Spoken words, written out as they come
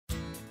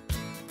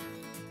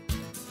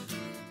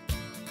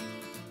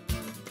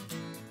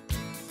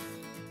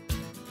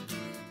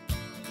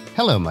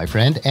Hello, my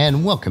friend,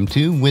 and welcome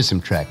to Wisdom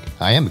Trek.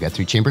 I am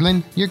Guthrie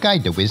Chamberlain, your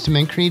guide to wisdom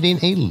and creating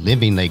a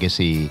living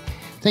legacy.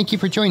 Thank you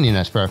for joining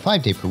us for our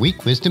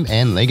 5-day-per-week Wisdom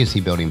and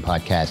Legacy Building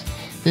podcast.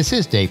 This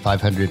is day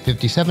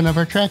 557 of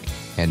our trek,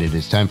 and it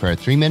is time for our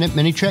 3-minute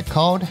mini trek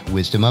called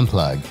Wisdom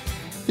Unplugged.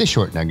 This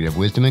short nugget of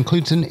wisdom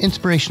includes an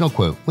inspirational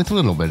quote with a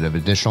little bit of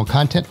additional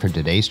content for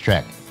today's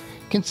trek.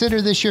 Consider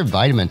this your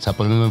vitamin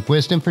supplement of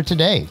wisdom for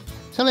today.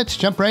 So let's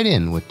jump right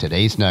in with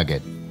today's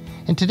nugget.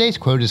 And today's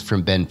quote is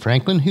from Ben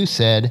Franklin, who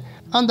said,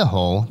 "On the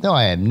whole, though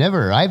I have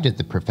never arrived at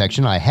the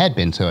perfection I had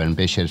been so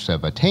ambitious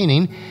of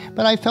attaining,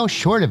 but I fell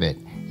short of it.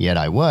 Yet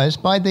I was,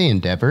 by the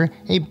endeavor,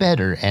 a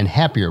better and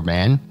happier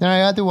man than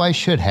I otherwise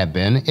should have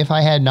been if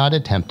I had not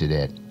attempted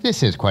it."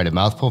 This is quite a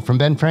mouthful from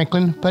Ben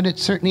Franklin, but it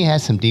certainly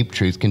has some deep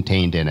truth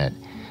contained in it.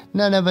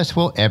 None of us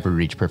will ever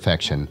reach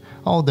perfection,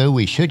 although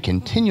we should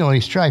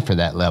continually strive for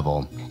that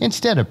level.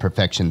 Instead of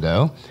perfection,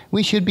 though,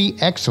 we should be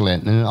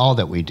excellent in all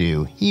that we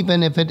do,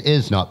 even if it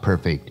is not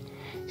perfect.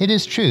 It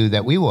is true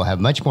that we will have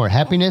much more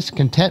happiness,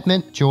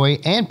 contentment, joy,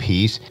 and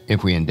peace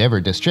if we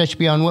endeavor to stretch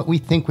beyond what we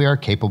think we are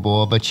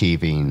capable of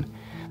achieving.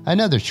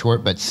 Another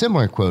short but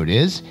similar quote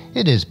is,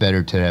 "It is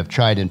better to have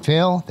tried and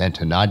fail than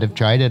to not have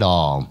tried at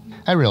all."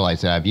 I realize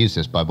that I've used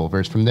this Bible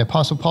verse from the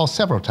Apostle Paul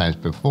several times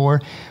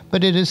before,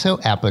 but it is so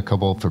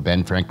applicable for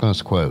Ben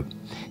Franklin's quote.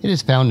 It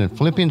is found in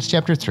Philippians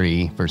chapter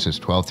 3, verses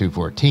 12 through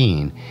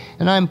 14,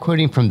 and I'm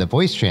quoting from the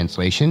Voice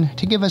translation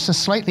to give us a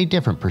slightly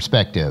different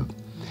perspective.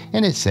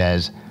 And it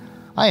says,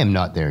 "I am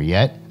not there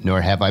yet,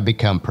 nor have I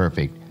become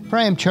perfect, for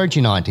I am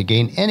charging on to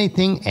gain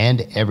anything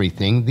and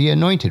everything the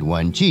Anointed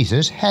One,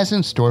 Jesus, has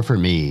in store for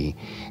me,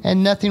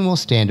 and nothing will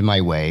stand in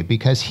my way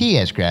because He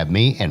has grabbed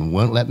me and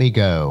won't let me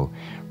go.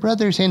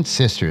 Brothers and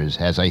sisters,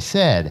 as I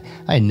said,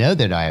 I know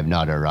that I have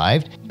not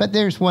arrived, but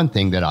there's one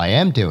thing that I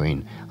am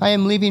doing. I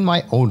am leaving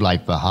my old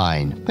life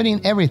behind, putting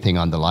everything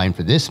on the line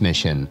for this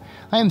mission.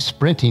 I am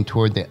sprinting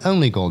toward the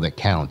only goal that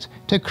counts,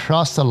 to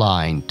cross the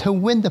line, to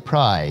win the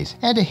prize,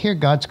 and to hear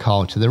God's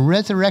call to the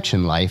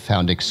resurrection life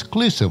found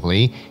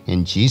exclusively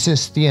in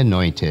Jesus the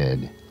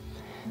Anointed."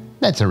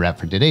 That's a wrap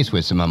for today's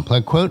Wisdom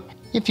Unplugged quote.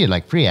 If you'd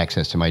like free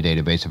access to my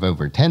database of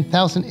over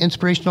 10,000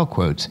 inspirational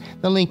quotes,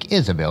 the link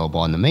is available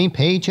on the main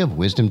page of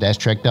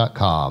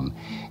wisdom-trek.com.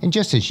 And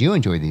just as you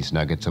enjoy these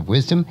nuggets of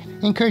wisdom,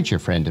 encourage your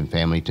friend and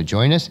family to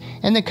join us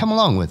and then come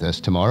along with us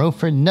tomorrow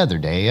for another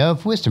day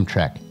of Wisdom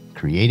Trek,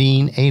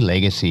 creating a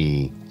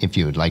legacy. If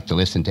you would like to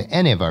listen to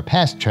any of our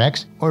past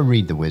treks or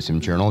read the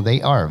Wisdom Journal,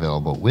 they are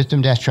available at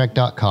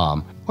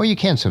wisdom-trek.com, or you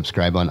can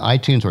subscribe on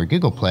iTunes or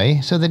Google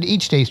Play so that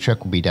each day's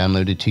trek will be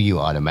downloaded to you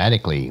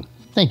automatically.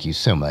 Thank you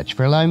so much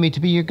for allowing me to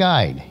be your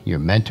guide, your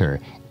mentor,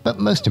 but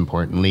most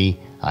importantly,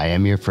 I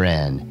am your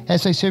friend,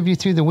 as I serve you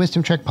through the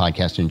Wisdom Trek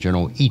podcast and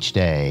journal each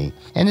day.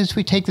 And as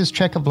we take this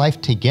trek of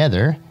life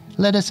together,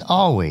 let us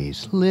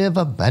always live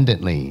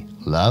abundantly,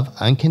 love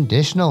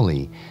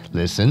unconditionally,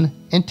 listen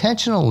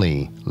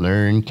intentionally,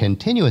 learn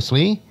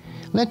continuously,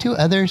 lend to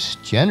others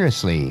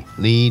generously,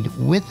 lead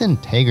with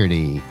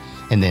integrity,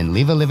 and then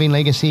leave a living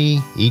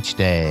legacy each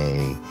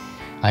day.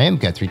 I am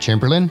Guthrie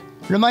Chamberlain,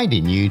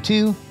 reminding you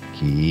to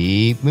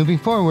keep moving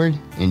forward,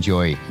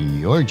 enjoy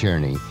your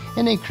journey,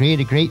 and then create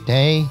a great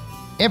day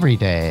every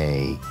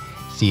day.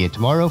 See you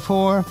tomorrow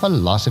for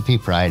Philosophy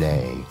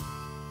Friday.